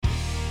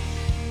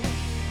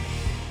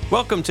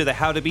Welcome to the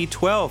How to Be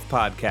 12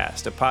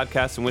 podcast, a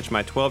podcast in which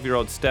my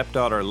 12-year-old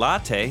stepdaughter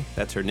Latte,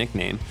 that's her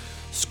nickname,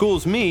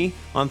 schools me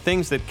on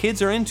things that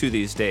kids are into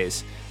these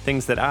days,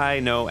 things that I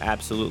know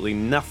absolutely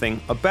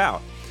nothing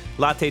about.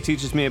 Latte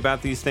teaches me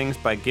about these things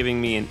by giving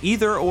me an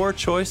either-or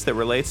choice that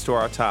relates to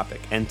our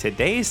topic. And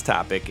today's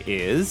topic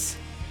is...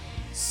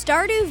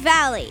 Stardew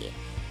Valley.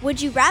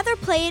 Would you rather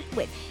play it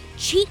with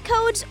cheat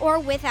codes or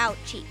without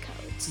cheat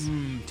codes?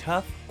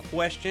 Tough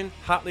question,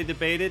 hotly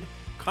debated,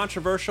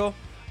 controversial.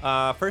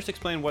 First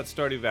explain what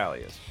Stardew Valley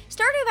is.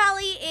 Stardew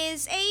Valley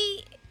is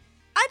it's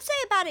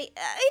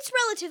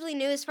relatively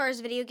new as far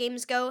as video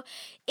games go.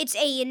 It's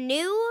a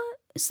new,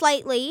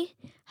 slightly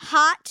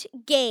hot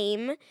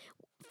game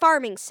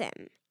farming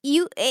sim.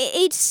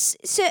 It's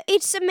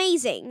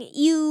amazing.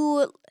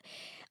 You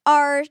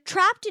are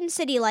trapped in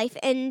city life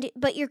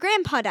but your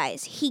grandpa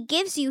dies. He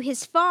gives you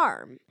his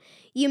farm.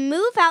 You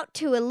move out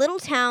to a little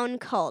town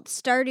called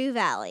Stardew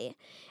Valley.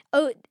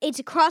 Oh, it's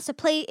across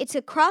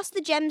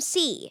the Gem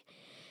Sea.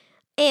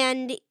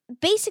 And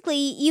basically,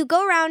 you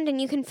go around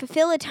and you can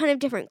fulfill a ton of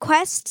different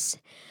quests.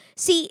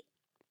 See,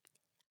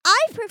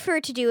 I prefer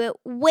to do it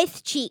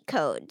with cheat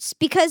codes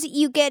because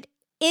you get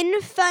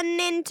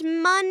infinite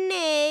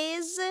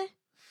monies.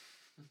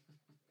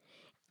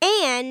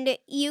 And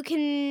you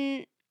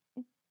can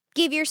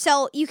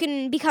you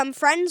can become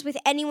friends with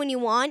anyone you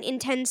want in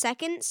 10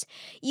 seconds.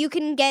 You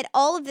can get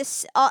all of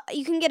this,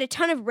 you can get a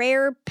ton of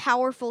rare,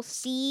 powerful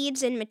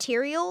seeds and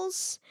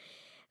materials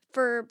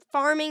for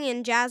farming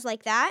and jazz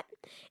like that.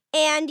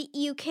 And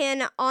you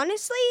can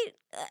honestly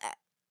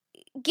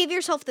give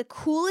yourself the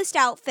coolest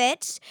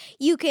outfits.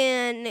 You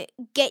can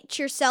get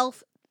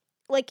yourself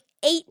like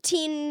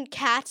 18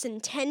 cats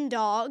and 10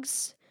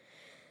 dogs.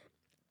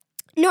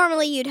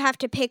 Normally, you'd have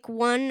to pick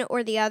one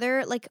or the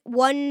other.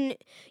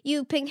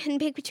 You can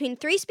pick between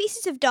 3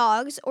 species of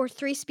dogs or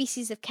 3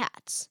 species of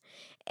cats.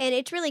 And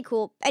it's really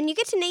cool. And you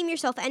get to name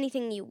yourself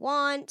anything you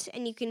want.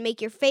 And you can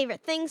make your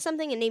favorite thing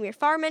something and name your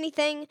farm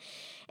anything.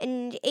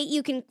 And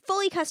you can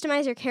fully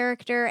customize your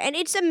character. And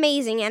it's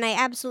amazing. And I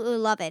absolutely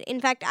love it. In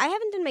fact, I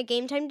haven't done my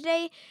game time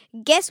today.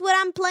 Guess what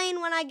I'm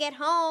playing when I get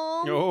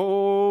home?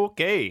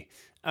 Okay.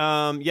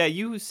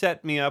 You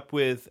set me up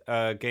with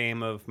a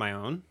game of my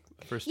own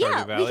for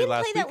Stardew Valley last weekend. Yeah, we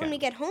can play that when we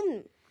get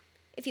home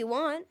if you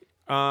want.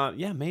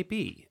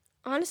 Maybe.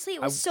 Honestly,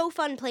 it was so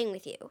fun playing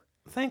with you.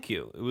 Thank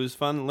you. It was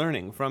fun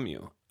learning from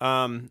you. You're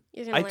going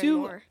to learn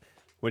more.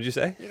 What'd you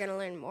say? You're going to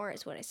learn more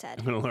is what I said.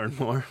 I'm going to learn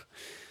more.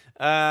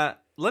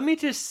 Let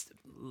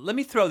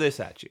me throw this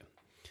at you.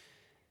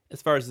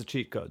 As far as the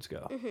cheat codes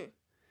go.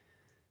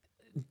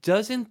 Mm-hmm.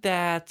 Doesn't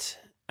that...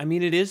 I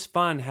mean, it is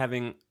fun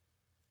having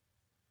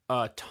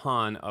a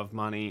ton of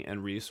money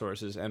and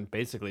resources and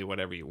basically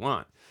whatever you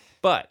want.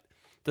 But...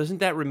 doesn't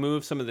that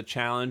remove some of the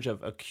challenge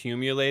of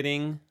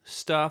accumulating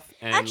stuff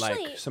and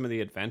some of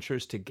the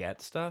adventures to get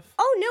stuff?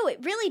 Oh, no, it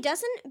really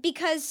doesn't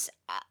because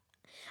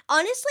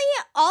honestly,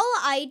 all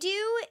I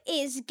do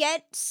is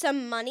get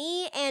some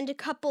money and a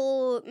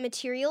couple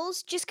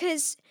materials just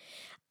because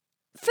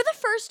for the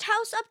first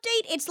house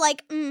update, it's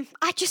like,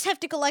 I just have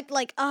to collect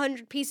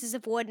 100 pieces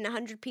of wood and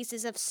 100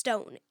 pieces of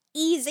stone.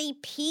 Easy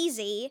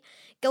peasy.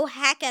 Go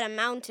hack at a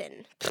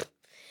mountain.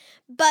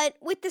 But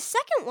with the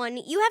second one,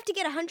 you have to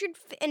get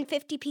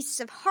 150 pieces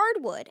of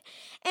hardwood.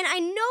 And I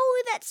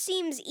know that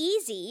seems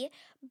easy,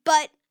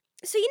 but...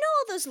 so you know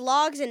all those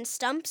logs and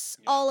stumps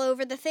all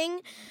over the thing?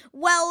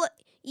 Well,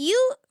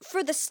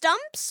 for the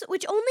stumps,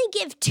 which only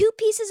give 2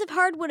 pieces of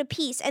hardwood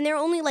apiece, and there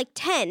are only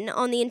 10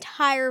 on the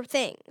entire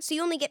thing. So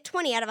you only get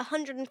 20 out of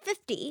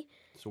 150.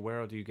 So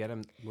where do you get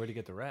them? Where do you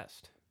get the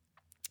rest?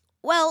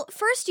 Well,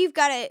 first you've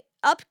got to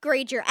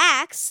upgrade your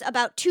axe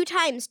about 2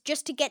 times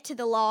just to get to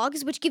the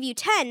logs, which give you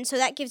 10, so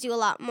that gives you a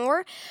lot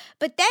more.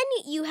 But then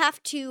you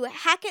have to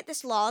hack at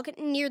this log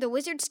near the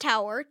wizard's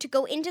tower to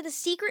go into the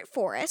secret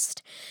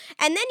forest.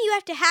 And then you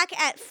have to hack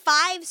at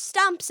 5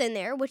 stumps in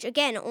there, which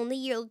again only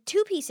yield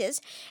 2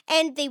 pieces.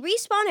 And they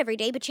respawn every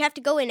day, but you have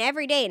to go in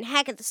every day and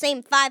hack at the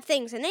same 5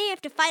 things. And then you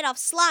have to fight off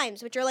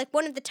slimes, which are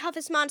one of the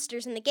toughest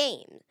monsters in the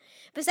game.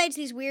 Besides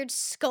these weird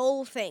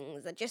skull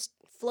things that just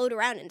float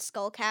around in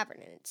Skull Cavern,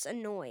 and it's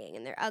annoying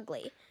and they're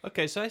ugly.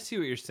 Okay, so I see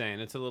what you're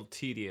saying. It's a little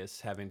tedious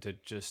having to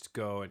just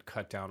go and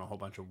cut down a whole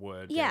bunch of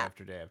wood day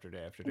after day after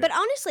day after day. But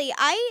honestly,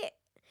 I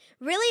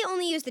really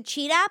only use the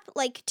cheat app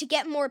to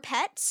get more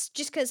pets,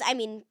 just because,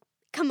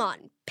 come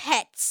on,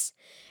 pets.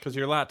 Because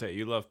you're Latte,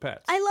 you love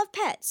pets. I love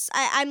pets.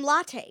 I'm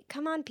Latte.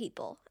 Come on,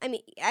 people. I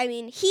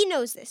mean, he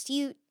knows this.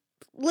 You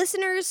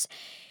listeners,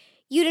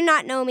 you do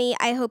not know me.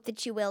 I hope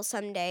that you will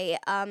someday.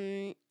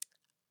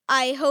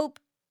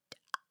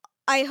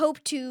 I hope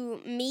to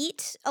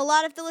meet a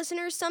lot of the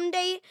listeners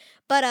someday,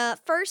 but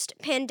first,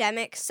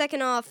 pandemic.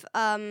 Second off,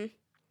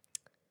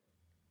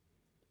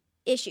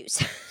 issues.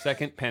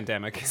 Second,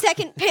 pandemic.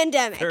 Second,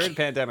 pandemic. Third,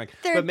 pandemic.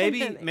 Third,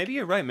 maybe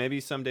you're right. Maybe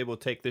someday we'll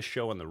take this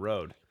show on the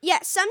road. Yeah,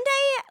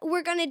 someday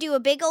we're going to do a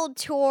big old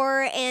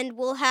tour, and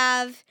we'll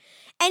have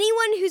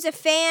anyone who's a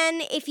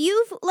fan. If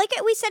you've, like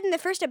we said in the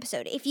first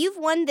episode, if you've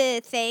won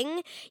the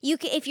thing, you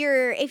can, if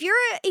you're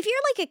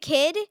like a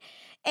kid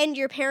and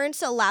your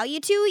parents allow you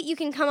to, you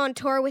can come on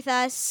tour with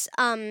us.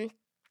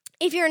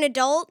 If you're an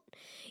adult,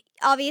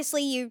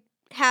 obviously you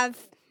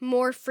have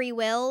more free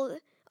will.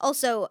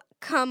 Also,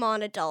 come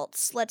on,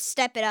 adults. Let's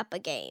step it up a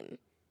game.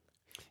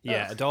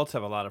 Yeah, Ugh. adults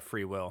have a lot of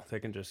free will. They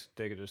can just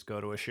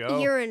go to a show.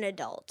 You're an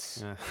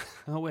adult.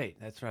 Oh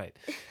wait, that's right.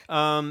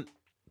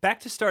 Back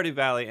to Stardew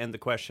Valley and the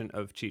question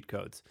of cheat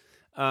codes.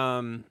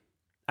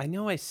 I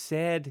know I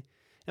said,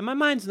 and my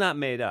mind's not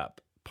made up.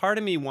 Part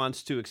of me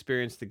wants to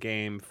experience the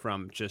game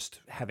from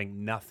just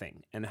having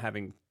nothing and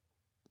having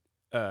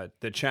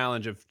the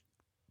challenge of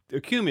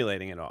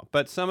accumulating it all.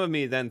 But some of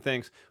me then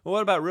thinks, well,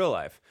 what about real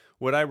life?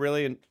 Would I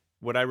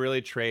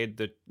really trade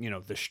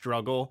the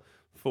struggle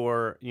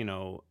for,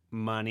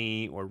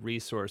 money or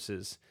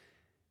resources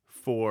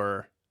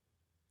for,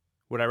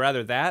 would I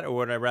rather that, or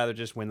would I rather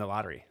just win the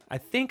lottery? I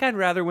think I'd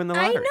rather win the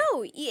lottery. I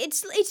know.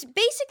 It's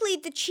basically,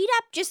 the cheat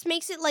app just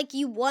makes it like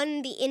you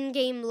won the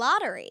in-game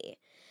lottery.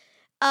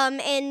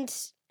 And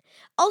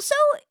also,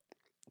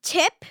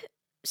 tip,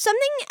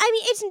 something,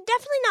 it's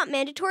definitely not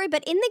mandatory,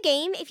 but in the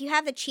game, if you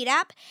have the cheat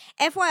app,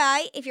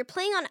 FYI, if you're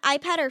playing on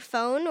iPad or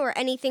phone or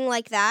anything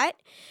like that,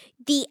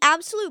 the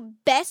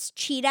absolute best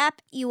cheat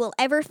app you will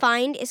ever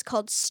find is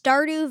called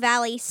Stardew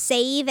Valley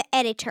Save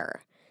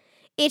Editor.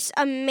 It's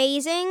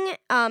amazing.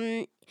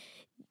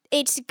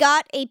 It's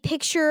got a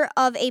picture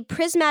of a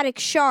prismatic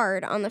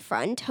shard on the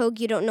front.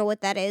 Hogue, you don't know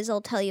what that is. I'll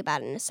tell you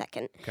about it in a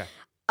second. Okay.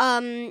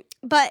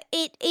 But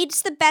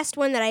it's the best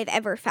one that I've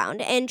ever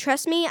found. And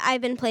trust me, I've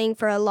been playing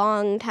for a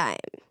long time.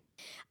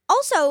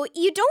 Also,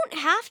 you don't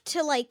have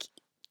to,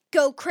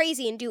 go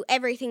crazy and do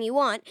everything you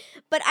want.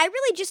 But I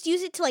really just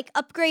use it to,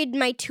 upgrade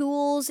my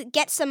tools,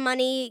 get some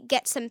money,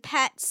 get some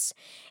pets.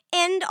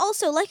 And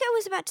also, like I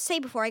was about to say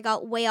before I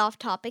got way off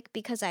topic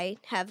because I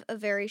have a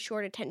very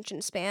short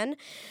attention span,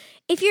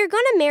 if you're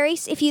going to marry,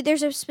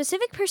 there's a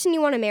specific person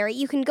you want to marry,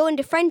 you can go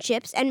into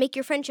friendships and make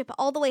your friendship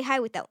all the way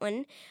high with that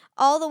one,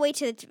 all the way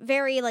to the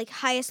very,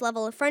 highest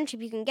level of friendship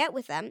you can get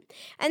with them.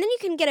 And then you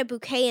can get a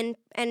bouquet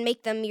and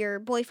make them your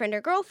boyfriend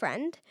or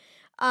girlfriend.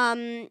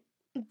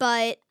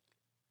 But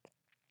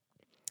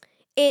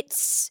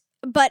it's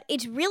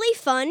really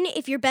fun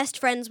if you're best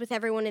friends with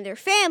everyone in their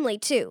family,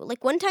 too.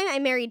 One time I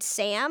married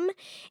Sam,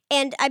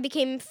 and I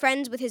became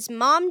friends with his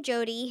mom,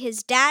 Jody,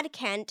 his dad,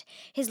 Kent,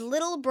 his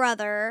little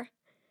brother,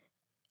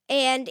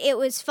 and it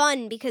was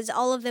fun because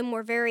all of them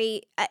were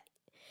very...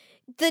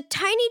 the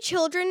tiny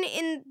children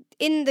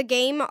in the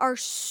game are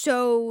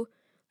so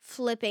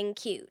flipping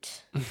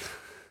cute.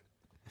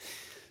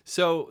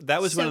 So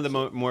that was So one of the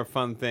cute. more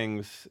fun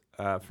things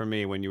for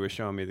me when you were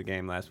showing me the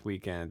game last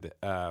weekend.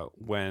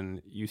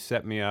 When you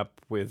set me up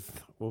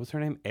with, what was her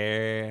name?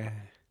 It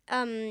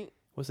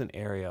wasn't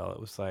Ariel. It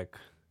was I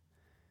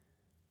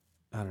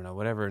don't know,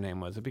 whatever her name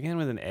was. It began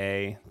with an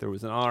A. There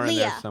was an R in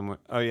there Leah. somewhere.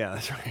 Oh yeah,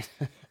 that's right.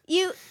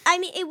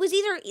 It was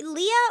either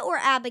Leah or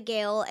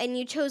Abigail, and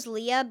you chose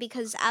Leah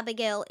because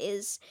Abigail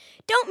is...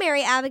 Don't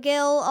marry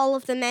Abigail, all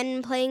of the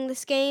men playing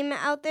this game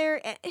out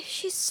there.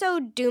 She's so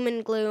doom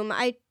and gloom.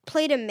 I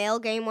played a male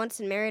game once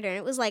and married her, and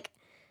it was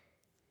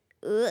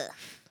ugh.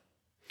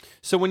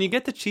 So when you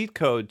get the cheat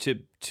code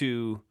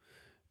to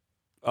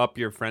up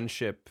your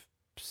friendship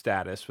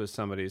status with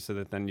somebody so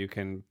that then you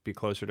can be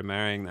closer to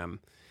marrying them,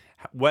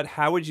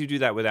 how would you do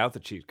that without the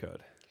cheat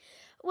code?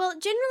 Well,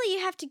 generally you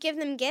have to give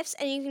them gifts,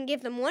 and you can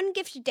give them one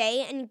gift a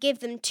day and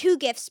give them 2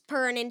 gifts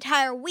per an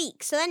entire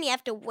week. So then you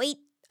have to wait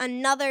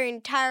another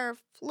entire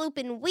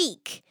flooping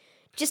week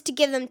just to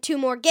give them 2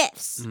 more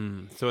gifts.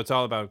 So it's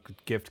all about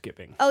gift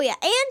giving. Oh yeah,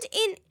 and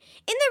in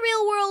the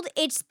real world,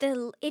 it's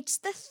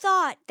the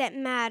thought that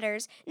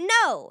matters.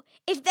 No,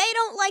 if they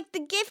don't like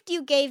the gift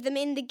you gave them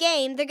in the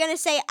game, they're gonna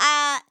say,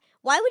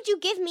 why would you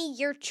give me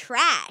your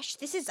trash?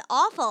 This is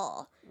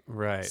awful.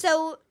 Right.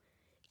 So,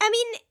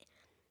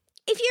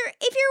 if you're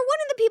one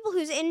of the people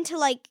who's into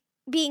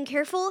being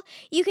careful,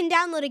 you can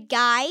download a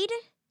guide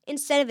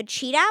instead of a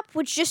cheat app,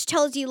 which just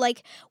tells you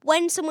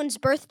when someone's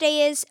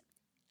birthday is.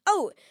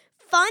 Oh,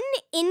 fun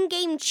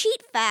in-game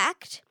cheat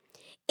fact.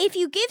 If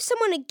you give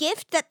someone a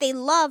gift that they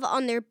love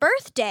on their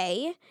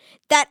birthday,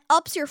 that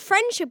ups your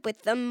friendship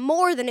with them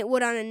more than it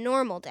would on a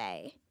normal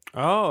day.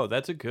 Oh,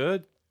 that's a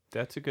good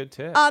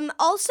tip.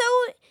 Also,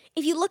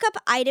 if you look up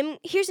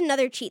here's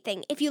another cheat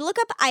thing. If you look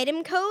up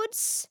item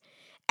codes,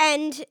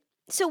 and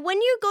so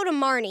when you go to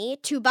Marnie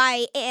to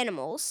buy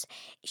animals,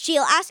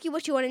 she'll ask you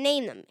what you want to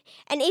name them.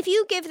 And if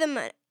you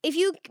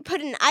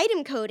put an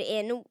item code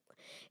in,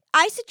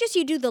 I suggest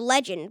you do the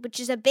legend, which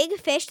is a big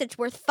fish that's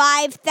worth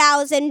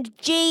 5,000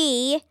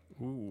 G.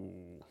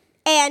 Ooh.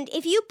 And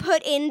if you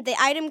put in the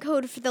item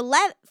code for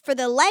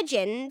the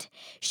legend,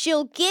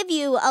 she'll give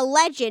you a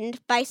legend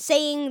by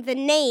saying the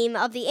name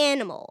of the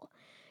animal.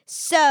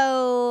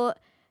 So,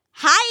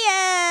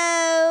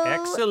 hi-yo!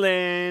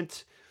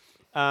 Excellent.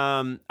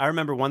 I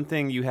remember one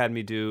thing you had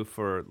me do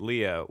for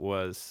Leah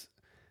was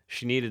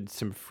she needed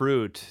some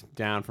fruit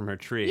down from her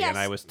tree, Yes. and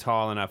I was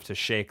tall enough to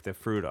shake the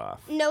fruit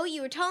off. No,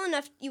 you were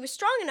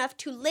strong enough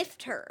to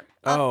lift her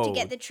up to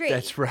get the tree.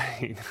 That's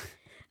right.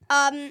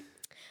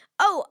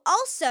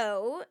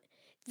 Also,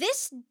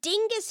 this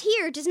dingus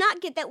here does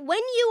not get that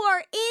when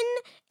you're in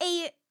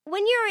a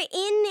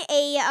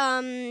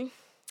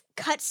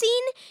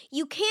cutscene,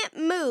 you can't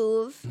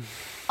move.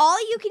 All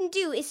you can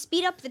do is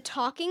speed up the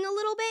talking a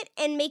little bit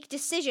and make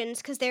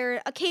decisions, because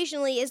there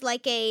occasionally is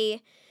like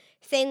a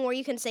thing where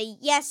you can say,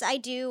 yes, I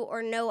do,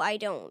 or no, I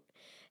don't.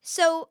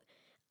 So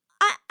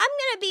I'm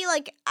going to be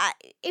like,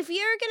 if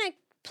you're going to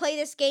play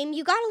this game,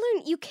 you got to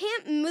learn you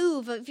can't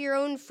move of your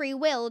own free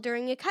will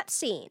during a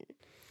cutscene.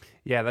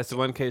 Yeah, that's the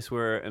one case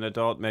where an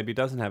adult maybe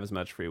doesn't have as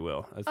much free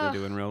will as they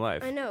do in real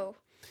life. I know.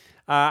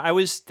 I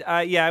was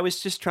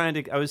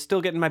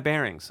still getting my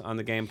bearings on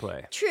the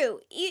gameplay.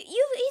 True. He's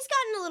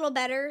gotten a little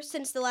better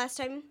since the last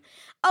time.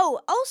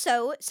 Oh,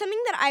 also,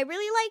 something that I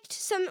really liked,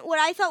 what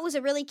I thought was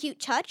a really cute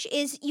touch,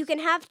 is you can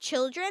have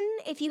children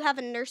if you have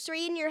a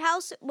nursery in your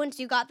house once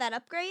you got that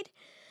upgrade.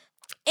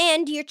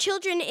 And your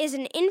children is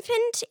an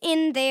infant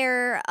in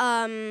there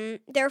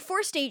are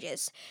 4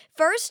 stages.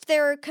 First,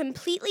 they're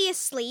completely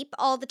asleep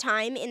all the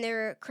time in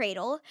their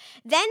cradle.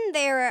 Then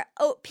they're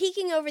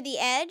peeking over the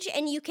edge,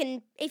 and you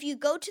can, if you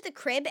go to the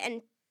crib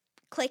and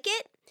click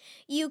it,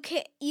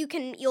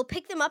 you'll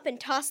pick them up and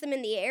toss them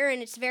in the air,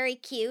 and it's very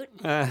cute.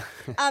 And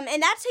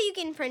that's how you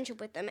gain friendship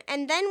with them.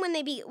 And then when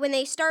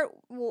they start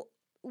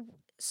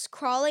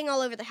crawling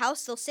all over the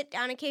house, they'll sit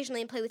down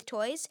occasionally and play with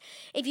toys.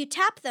 If you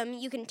tap them,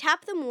 you can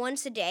tap them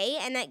once a day,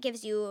 and that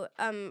gives you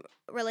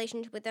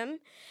relationship with them.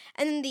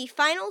 And then the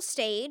final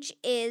stage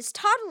is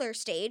toddler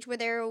stage, where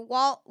they're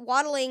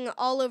waddling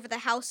all over the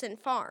house and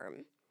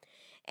farm,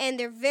 and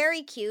they're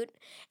very cute.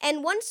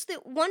 And once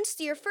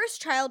your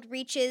first child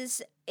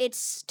reaches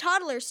its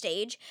toddler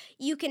stage,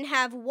 you can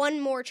have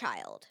one more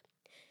child.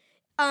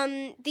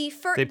 They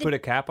put a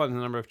cap on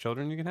the number of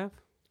children you can have?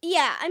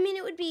 Yeah, I mean,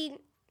 it would be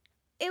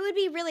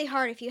really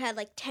hard if you had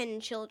like 10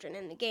 children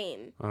in the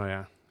game. Oh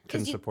yeah,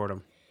 couldn't support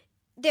them.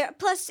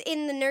 Plus,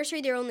 in the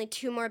nursery, there are only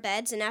 2 more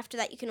beds, and after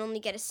that, you can only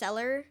get a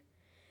cellar.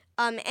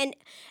 And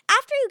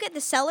after you get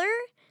the cellar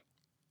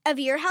of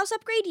your house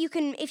upgrade, you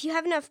can, if you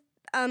have enough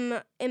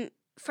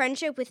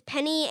friendship with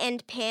Penny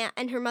and Pam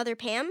and her mother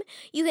Pam,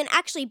 you can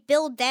actually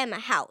build them a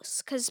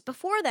house, because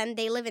before then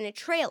they live in a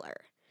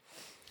trailer.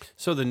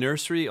 So the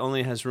nursery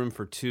only has room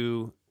for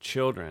 2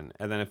 children,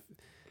 and then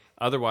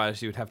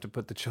otherwise you would have to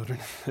put the children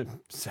in the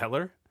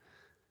cellar?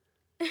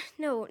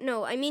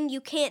 No. I mean, you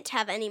can't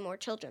have any more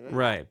children than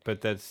right, that.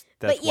 but that's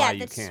why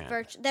you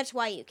can't. That's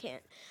why you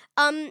can't.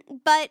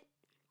 But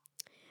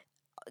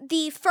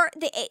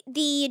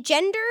the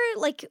gender,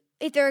 like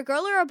if they're a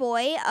girl or a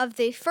boy, of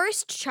the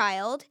first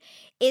child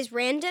is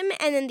random,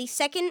 and then the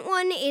second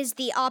one is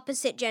the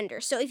opposite gender.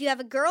 So if you have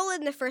a girl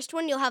in the first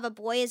one, you'll have a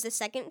boy as the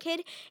second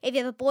kid. If you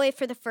have a boy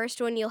for the first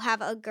one, you'll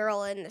have a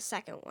girl in the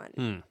second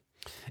one.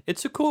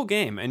 It's a cool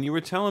game, and you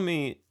were telling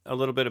me a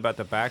little bit about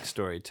the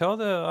backstory. Tell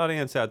the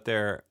audience out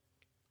there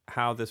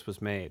how this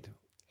was made.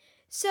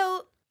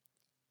 So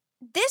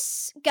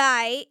this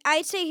guy,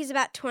 I'd say he's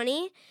about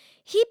 20.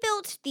 He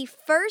built the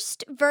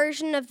first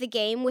version of the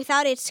game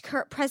without its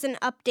present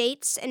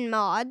updates and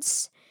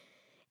mods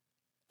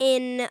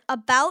in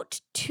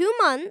about 2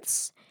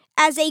 months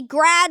as a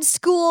grad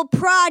school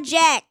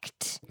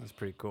project. That's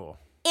pretty cool.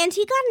 And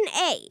he got an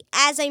A,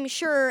 as I'm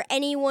sure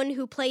anyone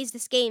who plays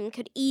this game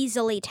could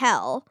easily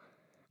tell.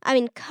 I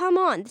mean, come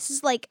on. This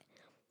is like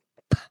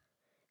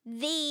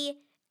the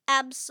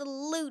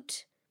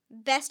absolute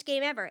best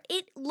game ever.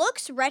 It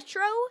looks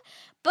retro,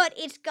 but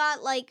it's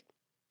got like...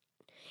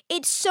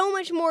 It's so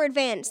much more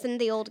advanced than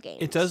the old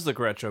games. It does look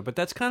retro, but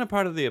that's kind of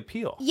part of the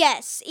appeal.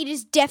 Yes, it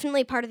is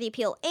definitely part of the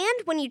appeal.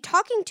 And when you're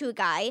talking to a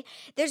guy,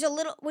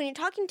 when you're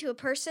talking to a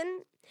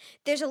person,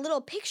 there's a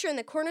little picture in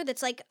the corner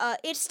that's like,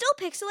 it's still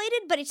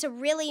pixelated, but it's a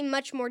really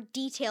much more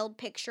detailed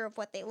picture of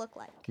what they look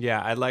like.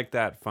 Yeah, I like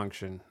that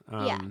function.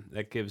 Yeah.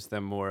 That gives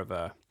them more of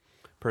a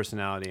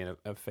personality and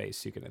a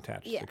face you can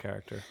attach to the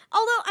character.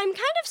 Although I'm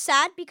kind of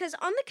sad because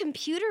on the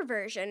computer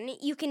version,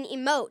 you can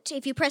emote.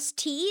 If you press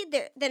T,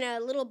 then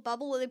a little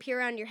bubble will appear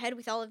around your head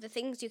with all of the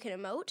things you can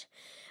emote.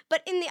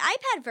 But in the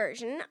iPad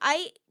version,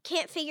 I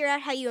can't figure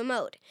out how you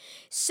emote.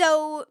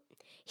 So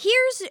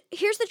here's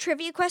the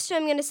trivia question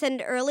I'm going to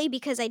send early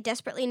because I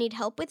desperately need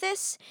help with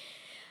this.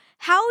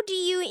 How do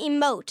you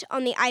emote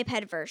on the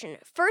iPad version?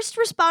 First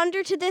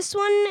responder to this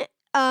one,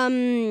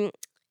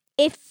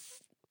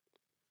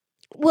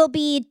 we'll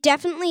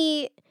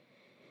definitely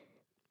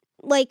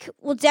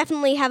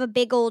have a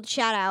big old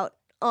shout out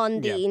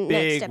on the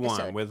next episode.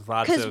 Big one with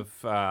lots of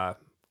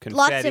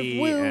confetti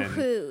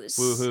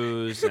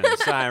woohoos and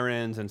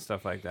sirens and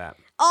stuff like that.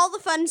 All the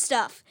fun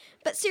stuff.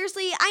 But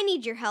seriously, I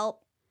need your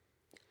help.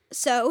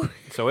 So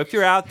if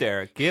you're out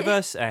there, give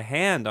us a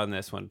hand on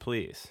this one,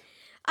 please.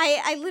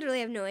 I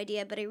literally have no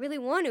idea, but I really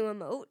want to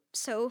emote.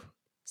 So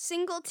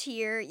single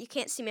tear. You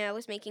can't see me. I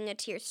was making a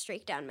tear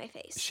streak down my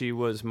face. She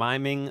was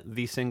miming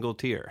the single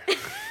tear.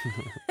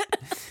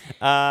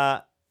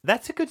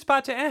 That's a good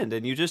spot to end.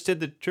 And you just did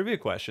the trivia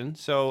question.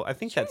 So I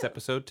think that's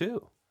episode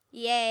 2.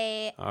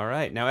 Yay. All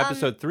right. Now,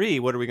 episode 3,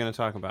 what are we going to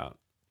talk about?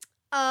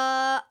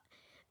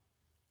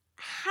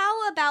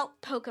 How about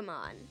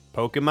Pokemon?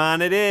 Pokemon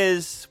it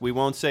is. We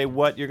won't say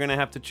what you're going to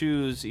have to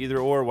choose either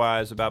or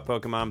wise about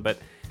Pokemon, but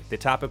the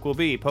topic will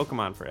be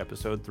Pokemon for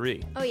episode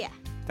 3. Oh, yeah.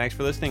 Thanks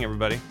for listening,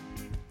 everybody.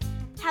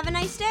 Have a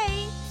nice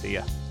day. See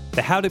ya.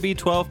 The How to Be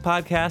 12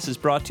 podcast is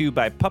brought to you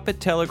by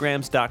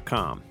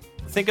PuppetTelegrams.com.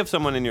 Think of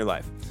someone in your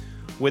life.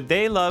 Would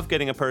they love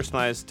getting a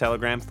personalized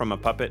telegram from a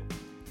puppet?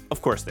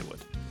 Of course they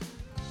would.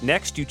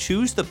 Next, you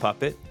choose the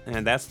puppet,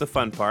 and that's the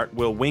fun part.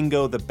 Will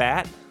Wingo the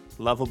Bat,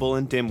 lovable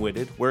and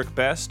dim-witted, work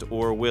best,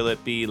 or will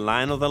it be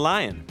Lionel the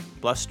Lion,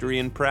 blustery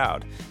and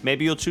proud?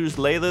 Maybe you'll choose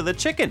Layla the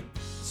Chicken,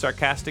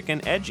 sarcastic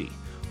and edgy,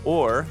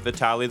 or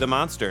Vitaly the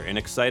Monster, an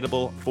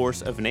excitable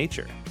force of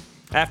nature.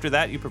 After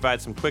that, you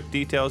provide some quick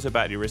details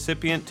about your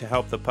recipient to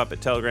help the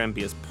puppet telegram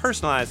be as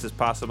personalized as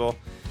possible.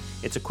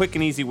 It's a quick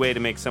and easy way to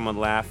make someone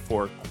laugh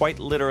for quite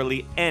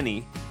literally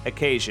any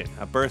occasion.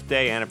 A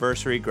birthday,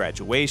 anniversary,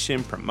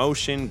 graduation,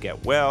 promotion,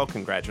 get well,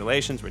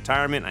 congratulations,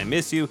 retirement, I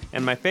miss you,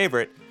 and my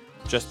favorite,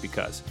 just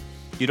because.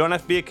 You don't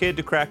have to be a kid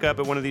to crack up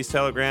at one of these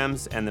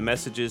telegrams, and the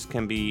messages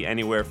can be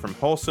anywhere from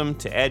wholesome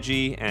to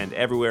edgy and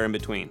everywhere in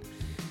between.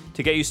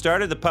 To get you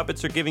started, the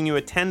puppets are giving you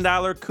a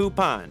 $10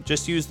 coupon.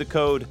 Just use the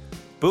code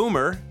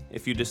BOOMER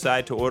if you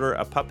decide to order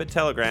a puppet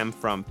telegram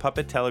from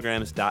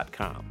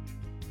PuppetTelegrams.com.